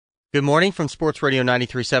Good morning from Sports Radio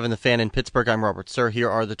 93.7 The Fan in Pittsburgh. I'm Robert Sir. Here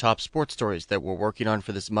are the top sports stories that we're working on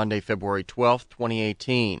for this Monday, February 12th,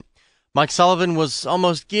 2018. Mike Sullivan was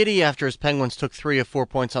almost giddy after his Penguins took 3 of 4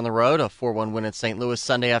 points on the road, a 4-1 win at St. Louis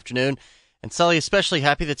Sunday afternoon. And Sully especially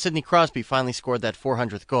happy that Sidney Crosby finally scored that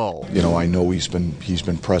 400th goal. You know, I know he's been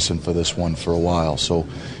pressing for this one for a while. So,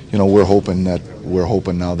 you know, we're hoping now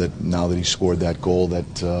that he scored that goal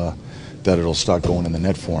that it'll start going in the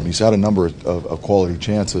net for him. He's had a number of quality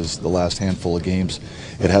chances the last handful of games.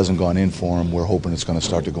 It hasn't gone in for him. We're hoping it's going to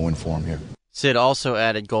start to go in for him here. Sid also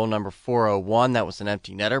added goal number 401. That was an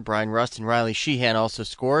empty netter. Brian Rust and Riley Sheehan also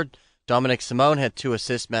scored. Dominic Simone had 2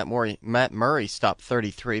 assists. Matt Murray stopped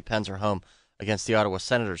 33. Pens are home against the Ottawa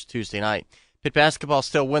Senators Tuesday night. Pitt basketball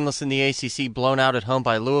still winless in the ACC, blown out at home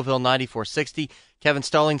by Louisville 94-60. Kevin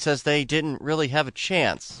Stalling says they didn't really have a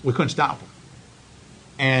chance. We couldn't stop them.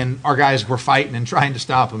 And our guys were fighting and trying to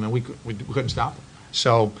stop them, and we couldn't stop them.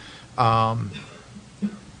 So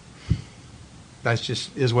that's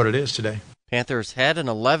just is what it is today. Panthers had an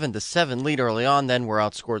 11-7 lead early on, then were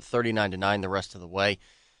outscored 39-9 the rest of the way.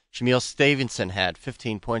 Shamil Stevenson had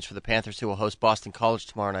 15 points for the Panthers, who will host Boston College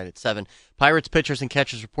tomorrow night at 7. Pirates pitchers and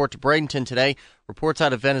catchers report to Bradenton today. Reports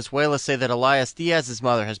out of Venezuela say that Elias Diaz's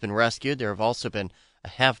mother has been rescued. There have also been a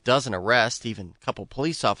half dozen arrests, even a couple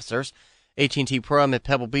police officers. AT&T Pro-Am at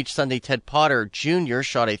Pebble Beach Sunday, Ted Potter Jr.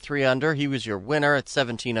 shot a 3-under. He was your winner at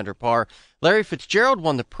 17 under par. Larry Fitzgerald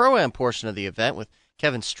won the Pro-Am portion of the event with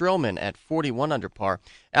Kevin Strillman at 41 under par.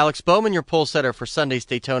 Alex Bowman, your pole setter for Sunday's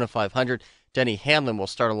Daytona 500. Denny Hamlin will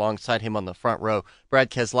start alongside him on the front row. Brad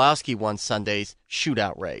Keselowski won Sunday's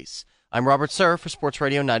shootout race. I'm Robert Sir for Sports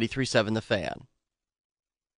Radio 93.7 The Fan.